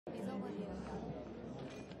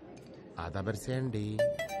అదబరిసేయండి.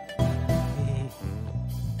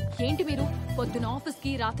 ఏంటి మీరు పొద్దున ఆఫీస్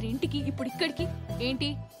కి, రాత్రి ఇంటికి, ఇప్పుడు ఇక్కడికి ఏంటి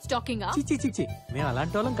స్టాకింగ్? మేము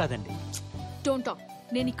అలాంటి వాళ్ళం కాదండి. Don't talk.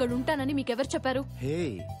 నేను ఇక్కడ ఉంటానని మీకెవరు చెప్పారు? హే,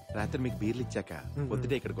 రాత్రి మీకు బీర్లు ఇచ్చాక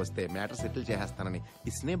పొద్దుటే ఇక్కడికి వస్తే matter settle చేసేస్తానని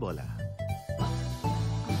ఇస్నే Bola.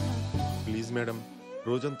 Please madam,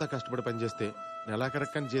 రోజంతా కష్టపడి పనిచేస్తే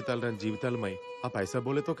నెలాఖరక్కని జీతాలు రాని జీవితాలమై ఆ పైసా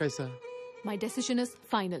బోలేతో కైసా. My decision is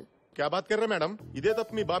final. క్యా బాత్ కర్రా మేడం? ఇదే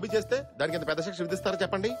తప్పు మీ బాబీ చేస్తే దానికి ఎంత పెద్ద శిక్ష విధిస్తారో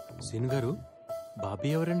చెప్పండి. సీన్ గారు, బాబీ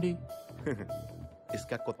ఎవరండి?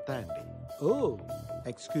 ఇస్కా కొత్త అండి. ఓ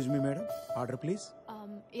excuse me madam, order please.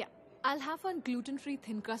 Yeah, I'll have one gluten-free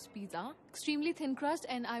thin crust pizza, extremely thin crust,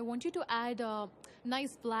 and I want you to add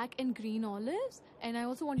nice black and green olives, and I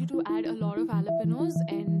also want you to add a lot of jalapenos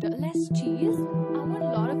and less cheese. I want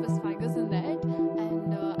a lot of asparagus in that, and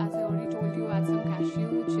as I already told you, add some cashew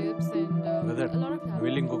chips and a lot of jalapenos.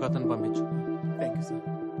 వెళ్ళి ఇంకొక అతను పంపించు. Thank you sir.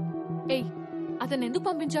 Hey, అతను ఎందుకు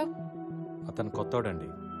పంపించావు? అతను కొత్తోడండి.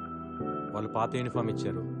 వాళ్ళు పాత uniform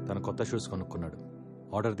ఇచ్చారు, తన కొత్త షూస్ కొనుక్కున్నాడు.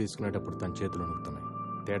 ఆర్డర్ తీసుకునేటప్పుడు తన చేతులు వణుకుతున్నాయి.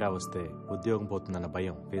 తేడా వస్తే ఉద్యోగం పోతుందన్న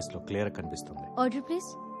భయం ఫేస్ లో క్లియర్ కనిపిస్తుంది. Order please.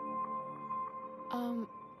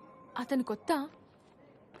 అతను కొత్త?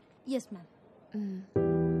 Yes ma'am.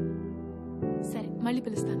 సరే, మళ్ళీ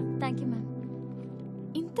పిలుస్తాను. Thank you ma'am.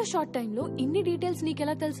 ఇంత షార్ట్ టైంలో ఇన్ని డీటెయిల్స్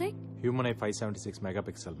నీకెలా తెలిసాయి? Human I 576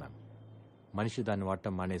 megapixel ma'am. మనిషి దాన్ని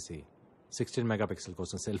వాడటం మానేసి 16 మెగాపిక్సెల్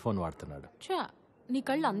కోసం సెల్ ఫోన్ వాడుతున్నాడు. చా, నీ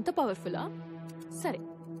కళ్ళు అంత పవర్ఫుల్లా? సరే,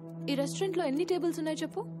 ఈ రెస్టారెంట్ లో ఎన్ని టేబుల్స్ ఉన్నాయి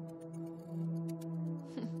చెప్పు.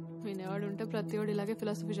 వినేవాడు ఉంటే ప్రతివాడు ఇలాగే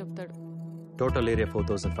ఫిలాసఫీ చెప్తాడు. Total area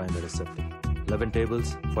 4570. 11 tables,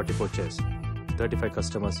 44 chairs. 35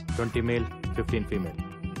 customers, 20 male, 15 female.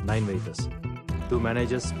 9 waiters. 2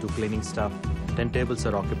 managers, 2 cleaning staff. 10 tables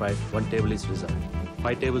are occupied, 1 table is reserved.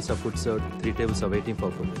 5 tables are food served, 3 tables are waiting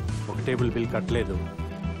for food. ఒక టేబుల్ బిల్ కట్టలేదు,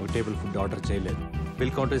 ఒక టేబుల్ ఫుడ్ ఆర్డర్ చేయలేదు.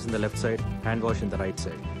 Bill counter is in the left side, hand wash in the right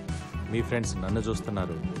side. Me friends నన్ను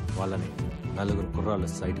చూస్తున్నారు, వాళ్ళని నలుగురు కుర్రాళ్ళు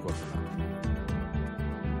side కొడుతున్నారు.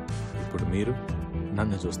 ఇప్పుడు మీరు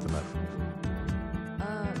నన్ను చూస్తున్నారు.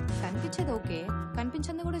 కనిపించేది ఓకే,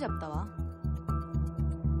 కనిపించింది కూడా చెప్తావా?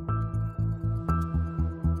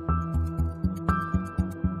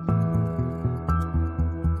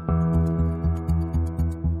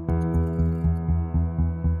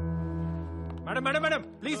 Madam madam madam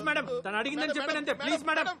please madam, తను అడిగిందని చెప్పానంతే. ప్లీజ్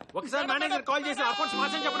మేడం, ఒకసారి మేనేజర్ కాల్ చేసి అకౌంట్స్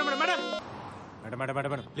మార్చని చెప్పండి madam. Madam madam madam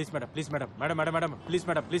madam madam please madam, please madam, madam madam madam please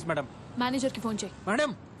madam, please madam. Manager కి ఫోన్ చేయి.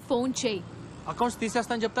 మేడం ఫోన్ చేయి. Accounts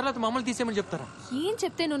తీసేస్తాను చెప్తారా లేదా మమ్మల్ని తీసేయమని చెప్తారా? ఏం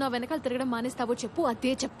చెప్తే నువ్వు నా వెనకాల తిరగడం మానేస్తావో చెప్పు,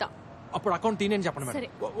 అదే చెప్తా. అప్పుడు అకౌంట్ తీయని చెప్పండి మేడం. సరే.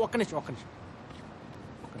 ఒక్క నిమిషం, ఒక్క నిమిషం.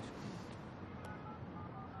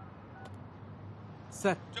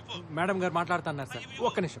 సార్, మేడం గారు మాట్లాడుతున్నారు సార్,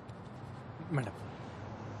 ఒక్క నిమిషం. Madam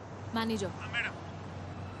manager.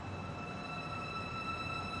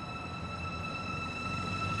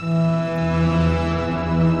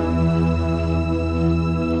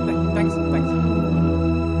 Thanks thanks.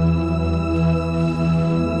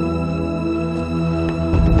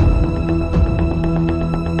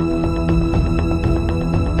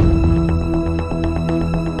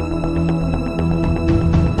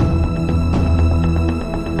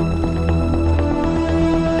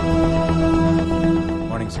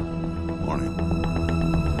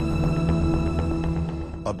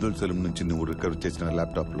 Abdul Salim నుంచి నువ్వు రికవర్ చేసిన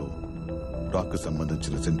ల్యాప్టాప్ లో డాక్ కు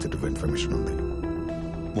సంబంధించిన సెన్సిటివ్ ఇన్ఫర్మేషన్ ఉంది.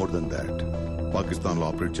 మోర్ దెన్ దాట్, పాకిస్తాన్ లో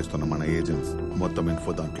ఆపరేట్ చేస్తున్న మన ఏజెంట్స్ మొత్తం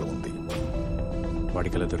ఇన్ఫో దాంట్లో ఉంది.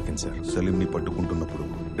 వాడికి ఎలా దొరికింది సార్? సలీం ని పట్టుకుంటున్నప్పుడు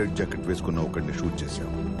రెడ్ జాకెట్ వేసుకున్న ఒకడిని షూట్ చేశాం,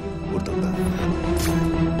 గుర్తుందా?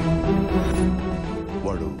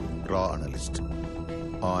 వాడు రా అనలిస్ట్.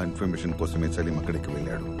 ఆ ఇన్ఫర్మేషన్ కోసమే సలీం అక్కడికి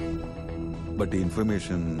వెళ్ళాడు. బట్ ఈ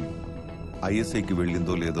ఇన్ఫర్మేషన్ ఐఎస్ఐకి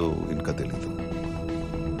వెళ్ళిందో లేదో ఇంకా తెలీదు.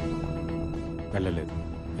 వెళ్ళలేదు.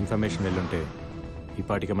 ఇన్ఫర్మేషన్ వెళ్ళుంటే ఈ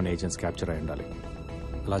పాటికి మన ఏజెంట్స్ క్యాప్చర్ అయి ఉండాలి.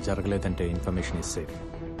 అలా జరగలేదంటే ఇన్ఫర్మేషన్ ఇస్ సేఫ్.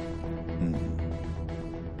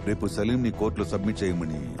 రేపు సలీంని కోర్టులో సబ్మిట్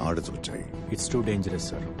చేయమని ఆర్డర్స్ వచ్చాయి. It's too dangerous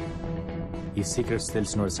sir. ఈ సీక్రెట్స్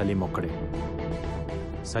తెలిసినోడు సలీం ఒక్కడే.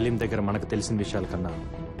 సలీం దగ్గర మనకు తెలిసిన విషయాల కన్నా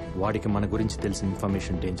వాడికి మన గురించి తెలిసిన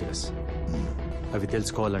ఇన్ఫర్మేషన్ డేంజరస్. అవి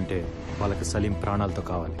తెలుసుకోవాలంటే వాళ్ళకి సలీం ప్రాణాలతో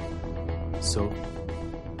కావాలి. సో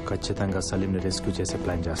ఖచ్చితంగా సలీంని రెస్క్యూ చేసే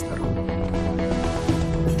ప్లాన్ చేస్తారు.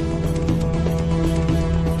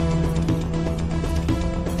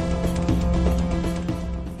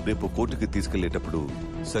 రేపు కోర్టుకి తీసుకెళ్లేటప్పుడు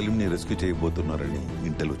సలీంని రెస్క్యూ చేయబోతున్నారని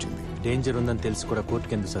ఇంటెల్ వచ్చింది. డేంజర్ ఉందని తెలిసి కూడా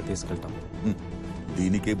కోర్టుకి ఎందుకు సార్ తీసుకెళ్తాం?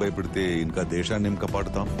 దీనికే భయపడితే ఇంకా దేశాన్ని ఏం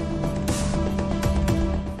కాపాడుతాం?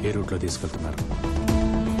 ఏ రూట్లో తీసుకెళ్తున్నారు?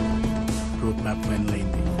 రూట్ మ్యాప్ ఫైనల్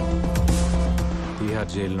అయింది.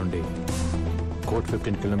 తీహార్ జైలు నుండి కోర్ట్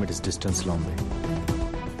 15 కిలోమీటర్స్ డిస్టెన్స్లో ఉంది.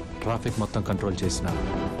 ట్రాఫిక్ మొత్తం కంట్రోల్ చేసిన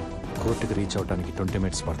కోర్టుకి రీచ్ అవడానికి 20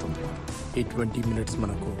 మినిట్స్ పడుతుంది. ఈ 20 మినిట్స్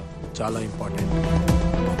మనకు చాలా ఇంపార్టెంట్.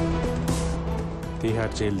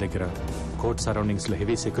 తిహార్ జైల్ దగ్గర కోర్ట్ సరౌండింగ్స్లో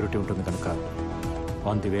హెవీ సెక్యూరిటీ ఉంటుంది కనుక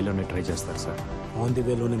ఆన్ ది వేలోనే ట్రై చేస్తారు సార్. ఆన్ ది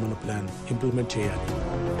వేలోనే మన ప్లాన్ ఇంప్లిమెంట్ చేయాలి.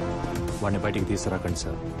 వాడిని బయటికి తీసుకురాకండి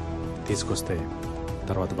సార్. తీసుకొస్తే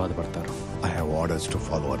తర్వాత బాధపడతారు. I have orders to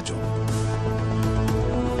follow Arjun.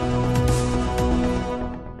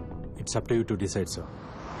 It's up to you to decide sir.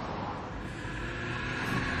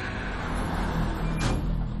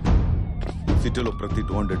 సిటీలో ప్రతి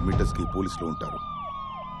 200 మీటర్స్ కి పోలీసులు ఉంటారు.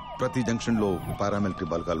 ప్రతి జంక్షన్ లో పారామిలిటరీ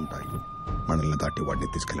బలగాలుంటాయి. మనల్ని దాటి వాడిని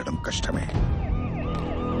తీసుకెళ్లడం కష్టమే.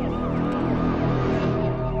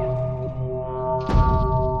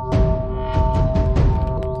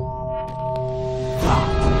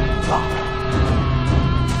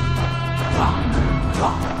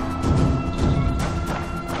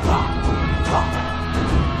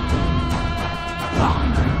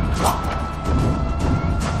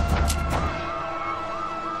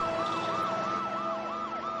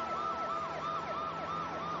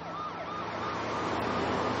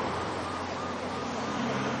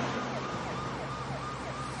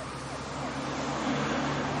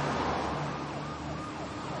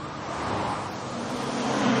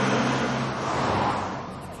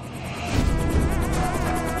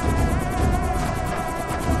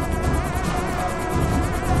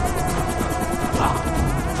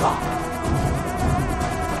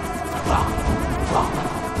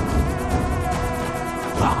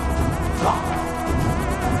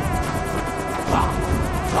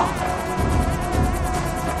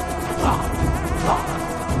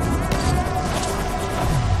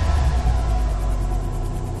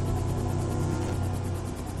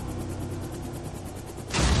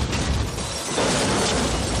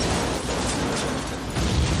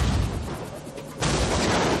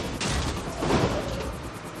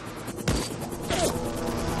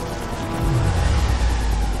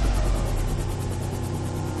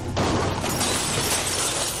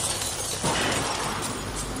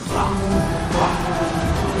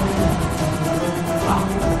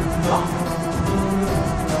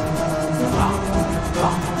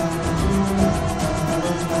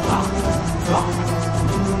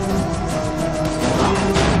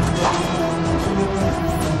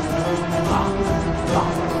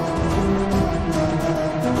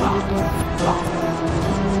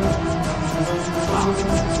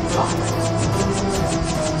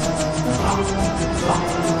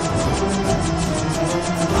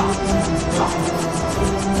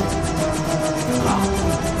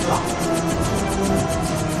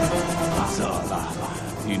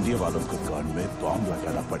 इंडिया वालों को कान में बॉम्ब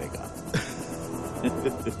लगाना पड़ेगा.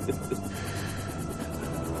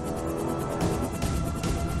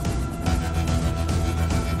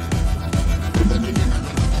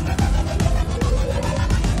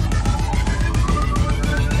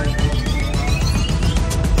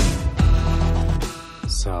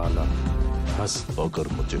 साला बस अगर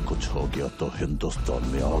मुझे कुछ हो गया तो हिंदुस्तान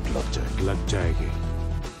में आग लग जाएगी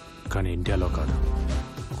కానీ ఇండియాలో కాదు,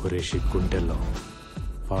 ఖురేషీ గుండెల్లో,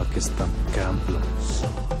 పాకిస్తాన్ క్యాంప్లో.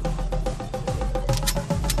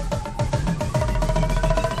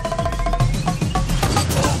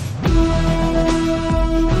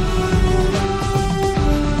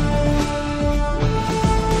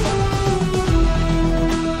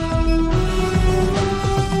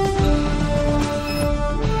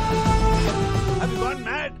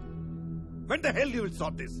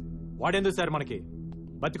 వాడెందుకు సార్ మనకి?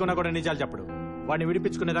 బతికున్నా కూడా నిజాలు చెప్పడు. వాడిని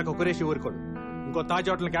విడిపించుకునేదాకా ఖురేషీ ఊరుకోడు. ఇంకో తాజ్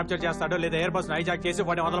హోటల్ క్యాప్చర్ చేస్తాడో లేదా ఎయిర్ బస్ హైజాక్ చేసి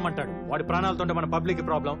వాడిని వదలమంటాడు. వాడి ప్రాణాలతో మన పబ్లిక్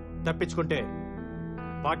ప్రాబ్లం, తప్పించుకుంటే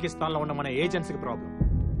పాకిస్తాన్ లో ఉన్న మన ఏజెన్సీకి ప్రాబ్లం.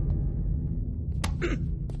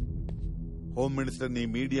 హోమ్ మినిస్టర్ ని,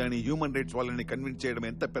 మీడియాని, హ్యూమన్ రైట్స్ వాళ్ళని కన్విన్స్ చేయడం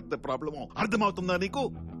ఎంత పెద్ద ప్రాబ్లమో అర్థమవుతుందా నీకు?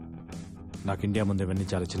 నాకు ఇండియా ముందు ఇవన్నీ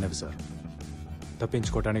చాలా చిన్నవి సార్.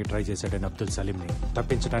 తప్పించుకోవడానికి ట్రై చేశాడని అబ్దుల్ సలీంని,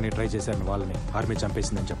 తప్పించడానికి ట్రై చేశాడని వాళ్ళని ఆర్మీ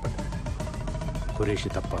చంపేసిందని చెప్పండి. ఖురేషీ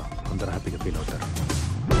తప్ప అందరూ హ్యాపీగా ఫీల్ అవుతారు.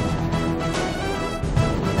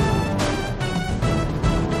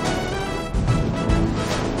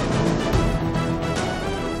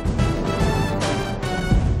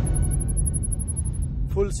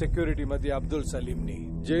 ఫుల్ సెక్యూరిటీ మధ్య అబ్దుల్ సలీంని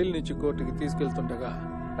జైలు నుంచి కోర్టుకి తీసుకెళ్తుండగా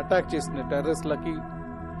అటాక్ చేసిన టెర్రరిస్టులకి,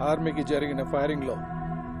 ఆర్మీకి జరిగిన ఫైరింగ్ లో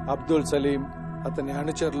అబ్దుల్ సలీం, అతని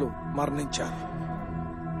అనుచరులు మరణించారు.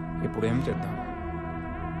 ఇప్పుడు ఏం చేద్దాం?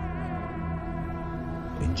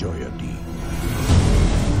 Enjoy your tea.